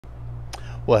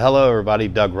Well, hello everybody,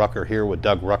 Doug Rucker here with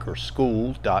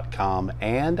DougRuckerSchools.com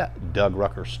and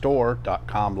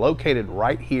DougRuckerStore.com, located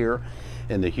right here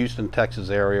in the Houston, Texas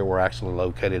area. We're actually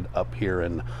located up here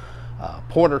in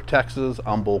Porter, Texas,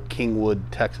 Humble,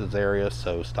 Kingwood, Texas area,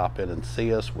 so stop in and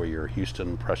see us. We're your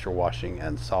Houston pressure washing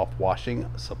and soft washing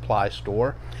supply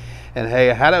store. And hey,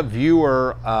 I had a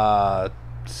viewer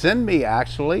send me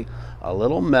actually a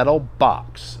little metal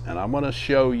box, and I'm going to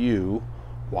show you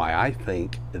why I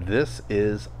think this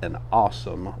is an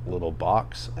awesome little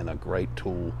box and a great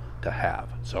tool to have.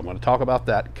 So I'm going to talk about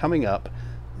that coming up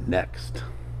next.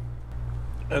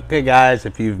 Okay guys,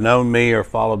 if you've known me or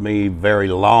followed me very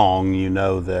long, you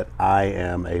know that I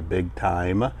am a big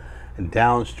time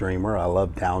downstreamer. I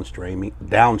love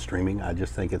downstreaming. I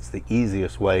just think it's the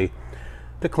easiest way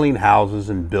to clean houses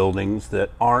and buildings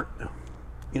that aren't,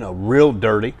 real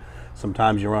dirty.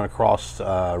 Sometimes you run across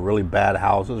really bad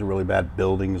houses, really bad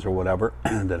buildings or whatever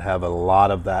that have a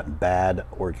lot of that bad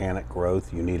organic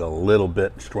growth. You need a little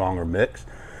bit stronger mix.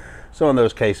 So in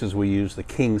those cases we use the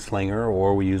Kingslinger,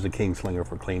 or we use the Kingslinger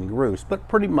for cleaning roofs. But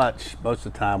pretty much most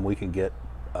of the time we can get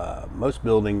most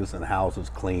buildings and houses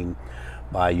clean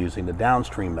by using the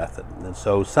downstream method. And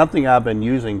so something I've been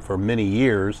using for many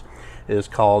years is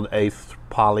called a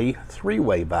poly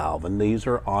three-way valve, and these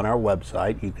are on our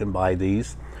website. You can buy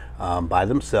these by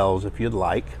themselves if you'd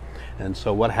like. And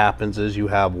so what happens is you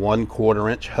have 1/4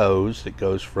 inch hose that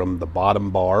goes from the bottom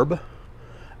barb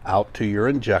out to your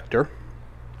injector,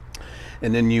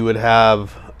 and then you would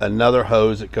have another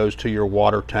hose that goes to your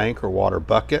water tank or water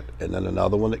bucket, and then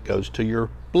another one that goes to your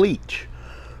bleach.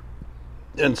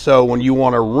 And so when you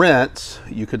want to rinse,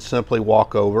 you could simply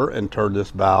walk over and turn this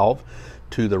valve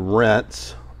to the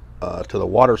rinse to the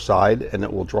water side, and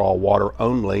it will draw water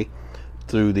only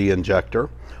through the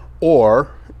injector.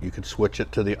 Or you could switch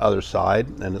it to the other side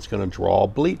and it's going to draw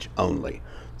bleach only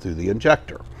through the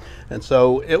injector. And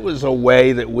so it was a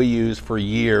way that we used for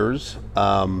years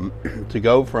to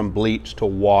go from bleach to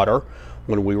water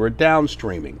when we were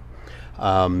downstreaming.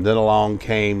 Then along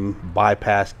came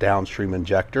bypass downstream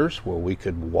injectors, where we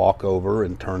could walk over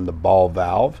and turn the ball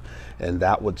valve, and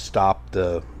that would stop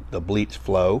the bleach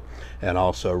flow and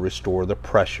also restore the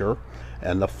pressure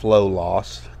and the flow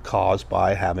loss caused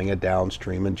by having a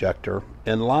downstream injector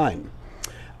in line.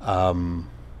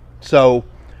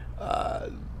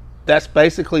 That's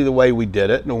basically the way we did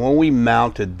it. And when we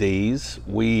mounted these,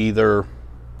 we either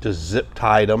just zip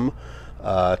tied them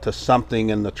to something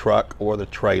in the truck or the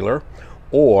trailer,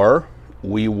 or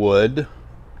we would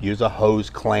use a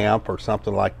hose clamp or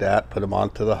something like that, put them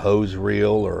onto the hose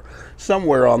reel or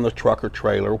somewhere on the truck or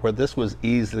trailer where this was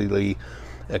easily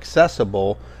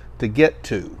accessible to get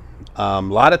to. A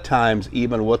lot of times,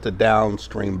 even with the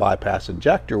downstream bypass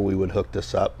injector, we would hook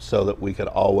this up so that we could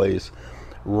always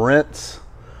rinse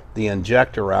the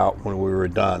injector out when we were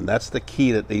done. That's the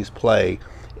key that these play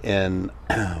in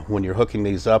when you're hooking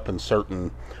these up in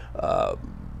certain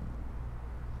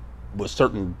with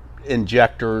certain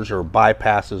injectors or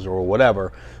bypasses or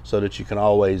whatever, so that you can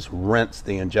always rinse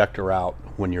the injector out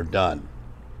when you're done.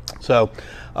 So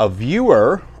a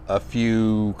viewer a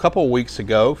few weeks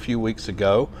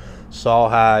ago saw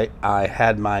how I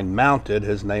had mine mounted.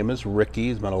 His name is Ricky.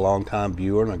 He's been a long time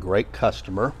viewer and a great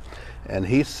customer, and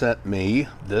he sent me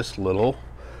this little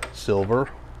silver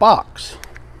box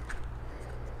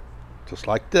just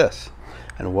like this.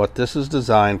 And what this is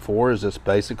designed for is it's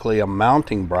basically a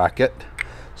mounting bracket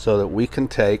so that we can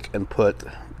take and put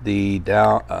the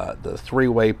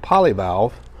three-way poly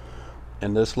valve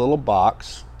in this little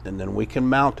box, and then we can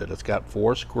mount it. It's got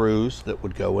 4 screws that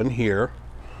would go in here.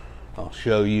 I'll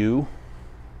show you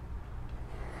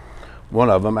one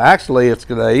of them. Actually, it's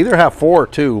going to either have 4 or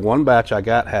 2. One batch I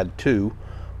got had 2.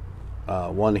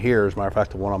 One here, as a matter of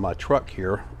fact, the one on my truck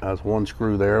here has 1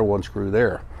 screw there, 1 screw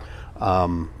there.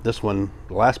 This one,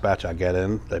 the last batch I got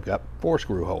in, they've got 4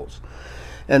 screw holes.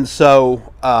 And so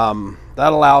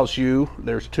that allows you,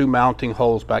 there's 2 mounting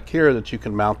holes back here that you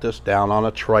can mount this down on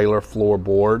a trailer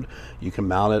floorboard. You can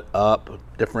mount it up,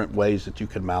 different ways that you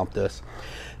can mount this.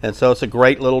 And so it's a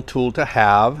great little tool to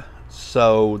have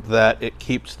so that it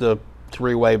keeps the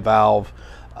three-way valve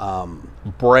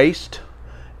braced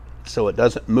so it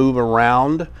doesn't move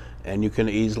around, and you can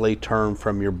easily turn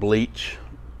from your bleach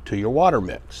to your water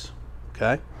mix.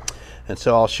 Okay, and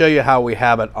so I'll show you how we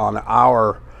have it on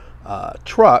our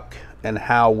truck and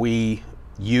how we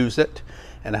use it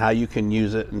and how you can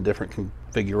use it in different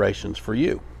configurations for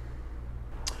you.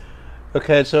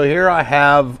 Okay, so here I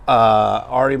have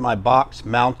already my box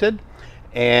mounted,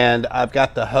 and I've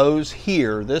got the hose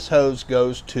here. This hose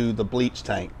goes to the bleach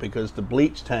tank, because the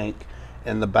bleach tank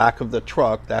in the back of the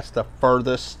truck, that's the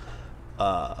furthest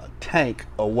tank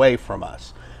away from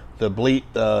us.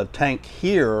 The tank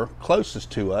here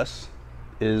closest to us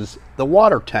is the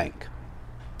water tank.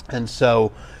 And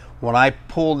so when I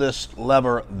pull this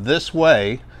lever this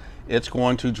way, it's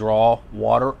going to draw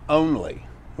water only.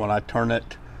 When I turn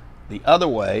it the other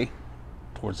way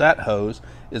towards that hose,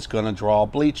 it's going to draw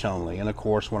bleach only. And of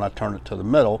course, when I turn it to the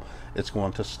middle, it's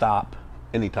going to stop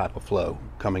any type of flow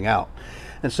coming out.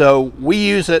 And so we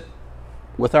use it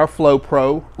with our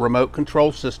FlowPro remote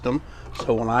control system.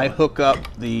 So when I hook up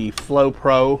the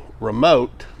FlowPro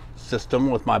remote system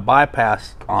with my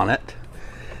bypass on it,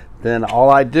 then all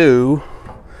I do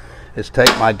is take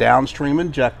my downstream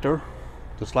injector,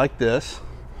 just like this,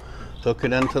 hook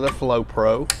it into the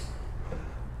FlowPro,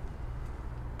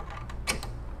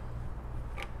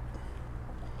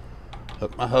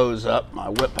 hook my hose up, my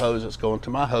whip hose that's going to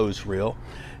my hose reel,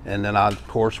 and then I of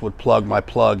course would plug my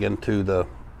plug into the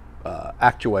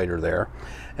actuator there.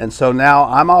 And so now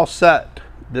I'm all set.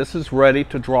 This is ready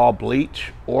to draw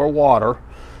bleach or water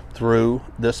through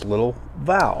this little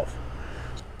valve.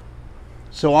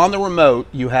 So on the remote,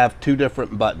 you have two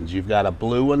different buttons. You've got a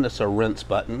blue one that's a rinse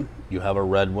button. You have a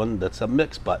red one that's a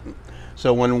mix button.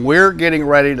 So when we're getting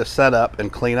ready to set up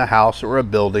and clean a house or a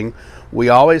building, we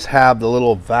always have the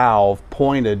little valve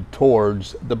pointed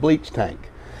towards the bleach tank.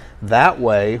 That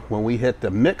way, when we hit the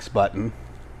mix button,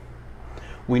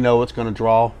 we know it's going to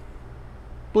draw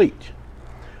bleach.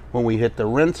 When we hit the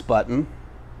rinse button,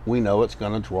 we know it's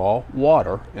going to draw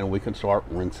water, and we can start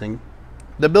rinsing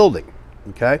the building.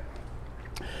 Okay?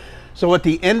 So at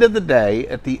the end of the day,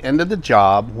 at the end of the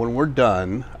job, when we're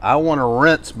done, I want to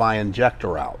rinse my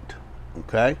injector out.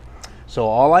 Okay? So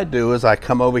all I do is I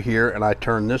come over here and I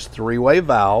turn this three-way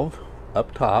valve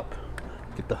up top.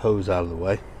 Get the hose out of the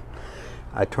way.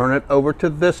 I turn it over to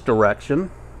this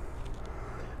direction.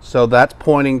 So that's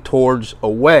pointing towards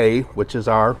away, which is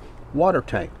our water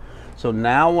tank. So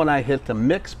now when I hit the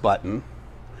mix button,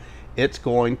 it's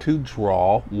going to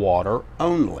draw water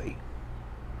only.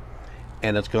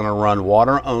 And it's going to run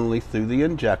water only through the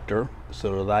injector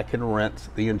so that I can rinse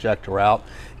the injector out,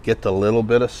 get the little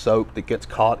bit of soap that gets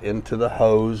caught into the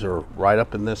hose or right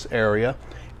up in this area,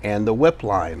 and the whip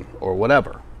line or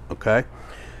whatever. Okay?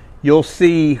 You'll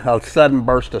see a sudden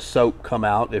burst of soap come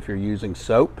out if you're using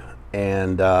soap,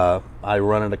 and I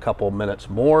run it a couple of minutes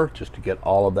more just to get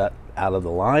all of that out of the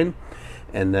line,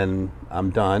 and then I'm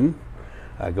done.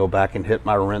 I go back and hit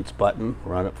my rinse button,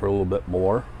 run it for a little bit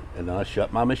more, and then I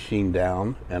shut my machine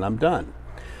down and I'm done.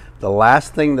 The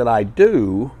last thing that I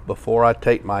do before I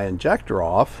take my injector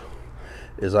off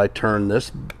is I turn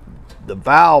the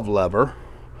valve lever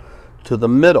to the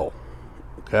middle.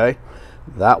 Okay,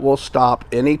 that will stop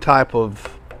any type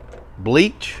of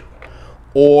bleach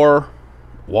or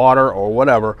water or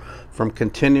whatever from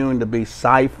continuing to be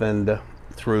siphoned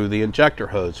through the injector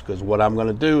hose. Because what I'm going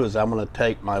to do is I'm going to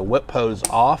take my whip hose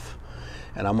off,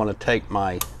 and I'm going to take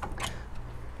my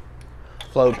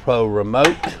FlowPro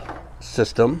remote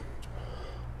system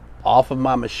off of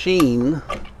my machine,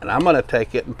 and I'm going to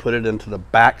take it and put it into the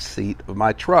back seat of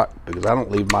my truck, because I don't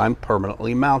leave mine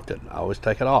permanently mounted. I always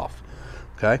take it off.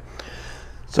 Okay,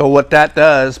 so what that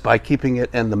does, by keeping it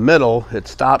in the middle, it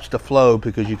stops the flow,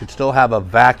 because you could still have a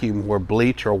vacuum where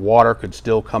bleach or water could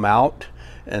still come out,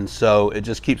 and so it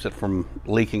just keeps it from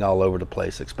leaking all over the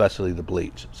place, especially the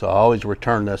bleach. So I always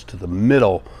return this to the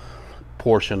middle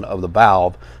portion of the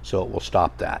valve so it will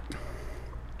stop that.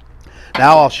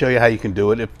 Now I'll show you how you can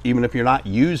do it even if you're not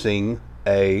using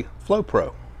a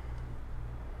FlowPro.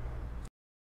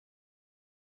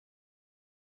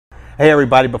 Hey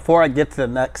everybody, before I get to the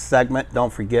next segment,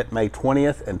 don't forget May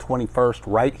 20th and 21st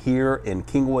right here in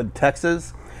Kingwood,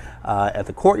 Texas. At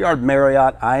the Courtyard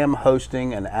Marriott, I am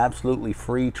hosting an absolutely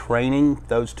free training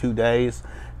those 2 days.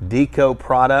 Deco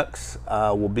Products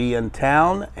will be in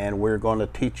town, and we're going to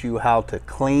teach you how to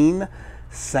clean,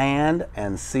 sand,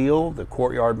 and seal the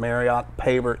Courtyard Marriott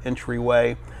paver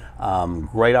entryway.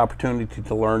 Great opportunity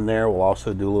to learn there. We'll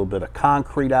also do a little bit of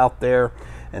concrete out there,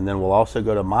 and then we'll also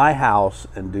go to my house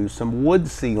and do some wood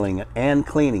sealing and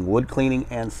cleaning, wood cleaning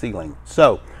and sealing.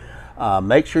 So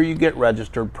make sure you get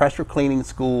registered,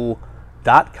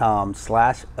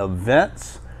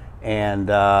 pressurecleaningschool.com/events. And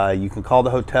you can call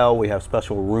the hotel. We have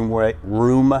special room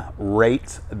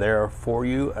rates there for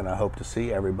you, and I hope to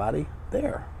see everybody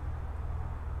there.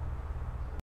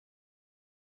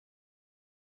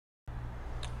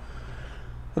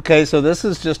 Okay, so this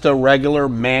is just a regular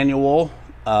manual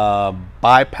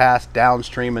bypass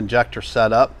downstream injector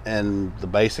setup, and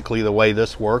basically the way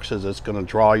this works is it's going to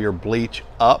draw your bleach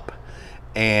up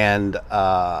and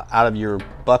out of your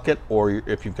bucket, or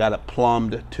if you've got it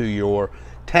plumbed to your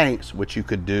tanks, which you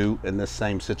could do in this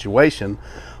same situation,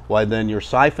 why then your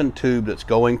siphon tube that's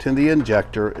going to the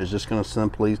injector is just going to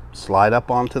simply slide up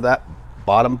onto that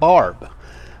bottom barb.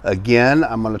 Again,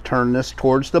 I'm going to turn this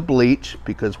towards the bleach,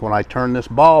 because when I turn this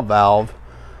ball valve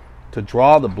to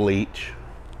draw the bleach,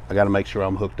 I got to make sure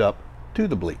I'm hooked up to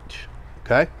the bleach.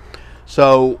 Okay,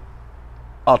 so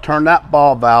I'll turn that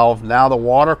ball valve. Now the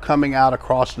water coming out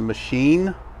across the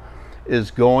machine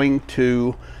is going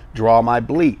to draw my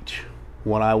bleach.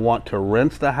 When I want to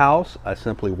rinse the house, I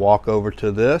simply walk over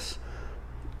to this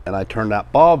and I turn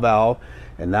that ball valve,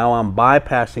 and now I'm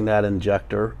bypassing that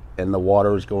injector and the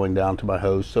water is going down to my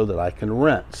hose so that I can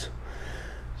rinse.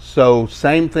 So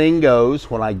same thing goes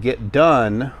when I get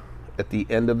done at the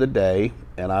end of the day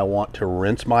and I want to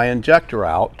rinse my injector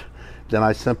out, then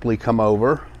I simply come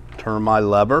over, turn my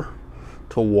lever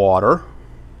to water,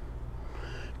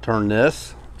 turn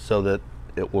this so that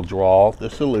it will draw the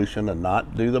solution and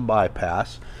not do the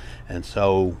bypass, and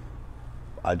so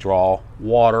I draw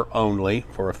water only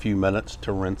for a few minutes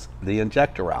to rinse the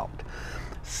injector out.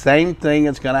 Same thing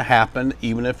is going to happen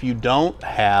even if you don't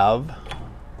have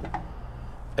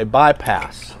a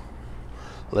bypass.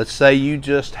 Let's say you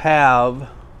just have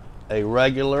a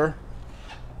regular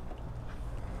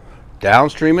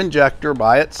downstream injector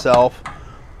by itself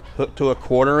hooked to a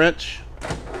 1/4 inch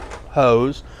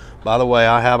hose. By the way,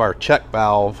 I have our check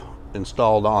valve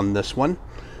installed on this one,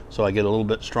 so I get a little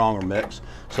bit stronger mix.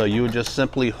 So you would just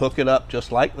simply hook it up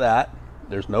just like that.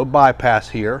 There's no bypass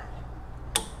here,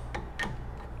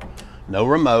 no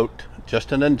remote,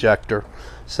 just an injector.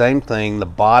 Same thing, the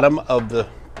bottom of the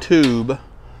tube,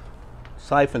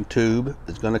 siphon tube,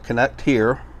 is going to connect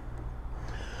here.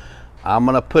 I'm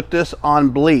going to put this on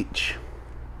bleach.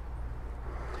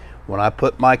 When I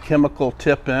put my chemical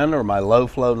tip in, or my low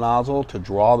flow nozzle to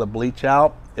draw the bleach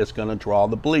out, it's going to draw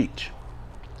the bleach.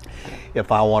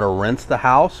 If I want to rinse the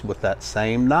house with that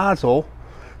same nozzle,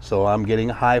 so I'm getting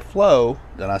high flow,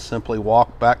 then I simply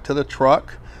walk back to the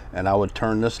truck and I would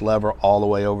turn this lever all the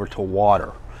way over to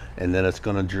water, and then it's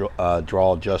going to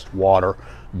draw just water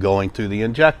going through the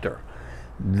injector.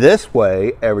 This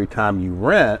way, every time you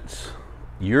rinse,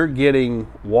 you're getting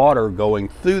water going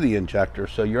through the injector,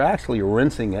 so you're actually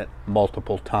rinsing it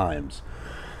multiple times.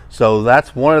 So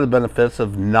that's one of the benefits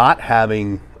of not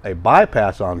having a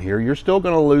bypass on here. You're still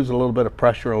going to lose a little bit of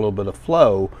pressure and a little bit of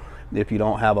flow if you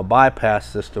don't have a bypass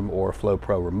system or a Flow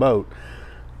Pro remote,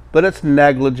 but it's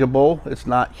negligible. It's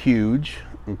not huge,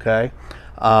 okay?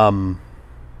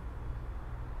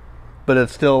 But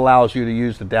it still allows you to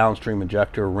use the downstream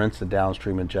injector, rinse the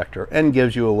downstream injector, and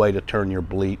gives you a way to turn your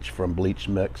bleach from bleach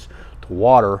mix to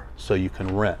water so you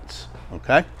can rinse,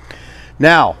 okay?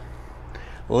 Now,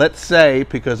 let's say,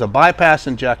 because a bypass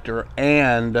injector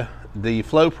and the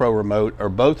Flow Pro remote are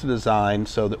both designed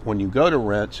so that when you go to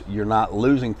rinse, you're not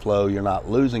losing flow, you're not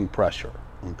losing pressure,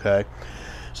 okay?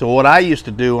 So what I used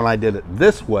to do when I did it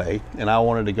this way, and I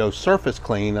wanted to go surface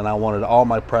clean and I wanted all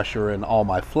my pressure and all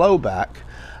my flow back,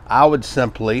 I would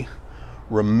simply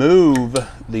remove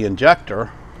the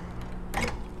injector,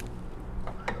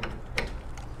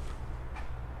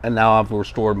 and now I've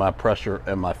restored my pressure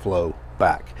and my flow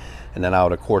back. And then I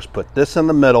would of course put this in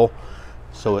the middle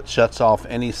so it shuts off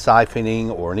any siphoning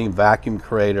or any vacuum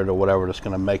created or whatever that's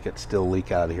going to make it still leak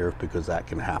out of here, because that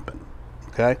can happen.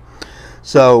 Okay,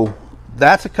 so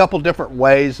that's a couple different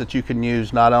ways that you can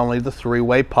use not only the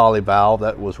 3-way poly valve.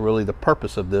 That was really the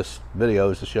purpose of this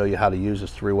video, is to show you how to use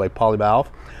this 3-way poly valve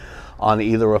on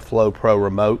either a Flow Pro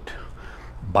remote,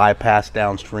 bypass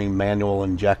downstream manual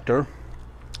injector,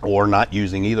 or not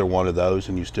using either one of those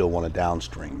and you still want a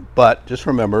downstream. But just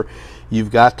remember,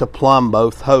 you've got to plumb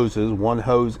both hoses, one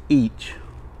hose each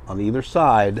on either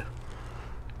side,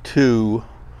 to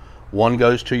one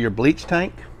goes to your bleach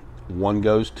tank, one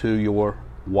goes to your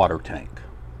water tank.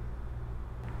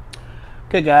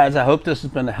 Okay guys, I hope this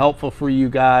has been helpful for you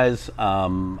guys.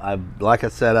 Like I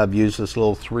said, I've used this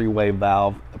little 3-way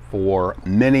valve for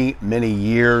many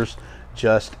years,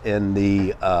 just in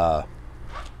the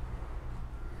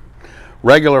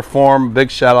regular form.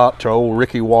 Big shout out to old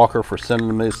Ricky Walker for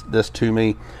sending this to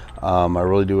me. I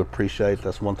really do appreciate it.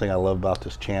 That's one thing I love about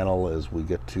this channel, is we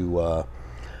get to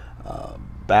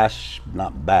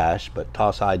but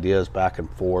toss ideas back and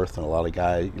forth, and a lot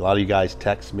of you guys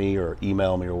text me or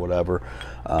email me or whatever,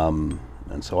 and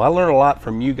so I learn a lot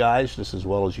from you guys just as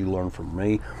well as you learn from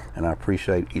me, and I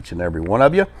appreciate each and every one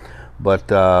of you. But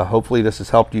hopefully this has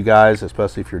helped you guys,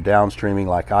 especially if you're downstreaming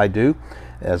like I do.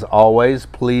 As always,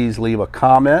 please leave a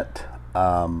comment,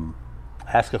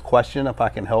 ask a question if I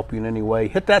can help you in any way.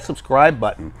 Hit that subscribe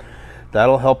button.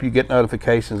 That'll help you get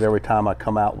notifications every time I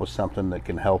come out with something that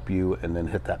can help you, and then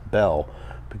hit that bell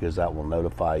because that will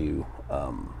notify you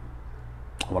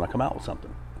when I come out with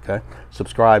something. Okay,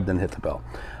 subscribe, then hit the bell.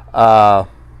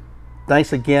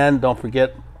 Thanks again. Don't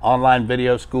forget, online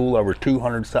video school, over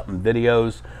 200 something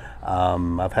videos.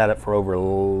 I've had it for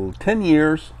over 10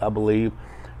 years, I believe.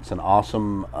 It's an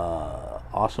awesome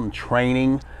awesome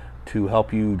training to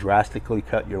help you drastically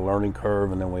cut your learning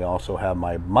curve. And then we also have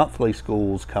my monthly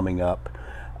schools coming up.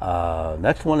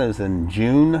 Next one is in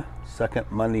June, second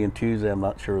Monday and Tuesday. I'm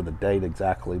not sure of the date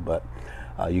exactly, but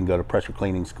you can go to Pressure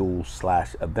Cleaning School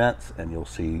 /events and you'll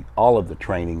see all of the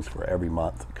trainings for every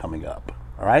month coming up.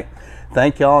 All right,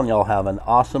 thank y'all, and y'all have an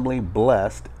awesomely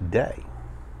blessed day.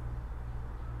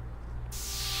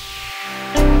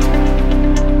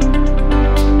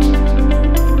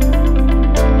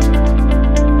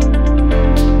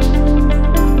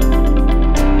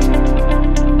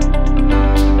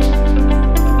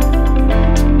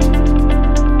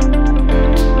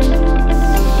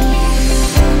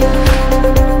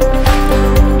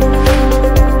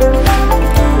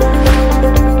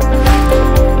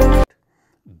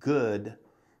 Good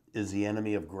is the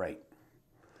enemy of great.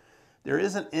 There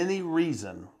isn't any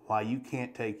reason why you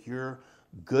can't take your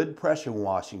good pressure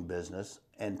washing business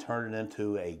and turn it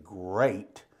into a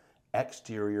great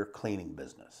exterior cleaning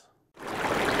business.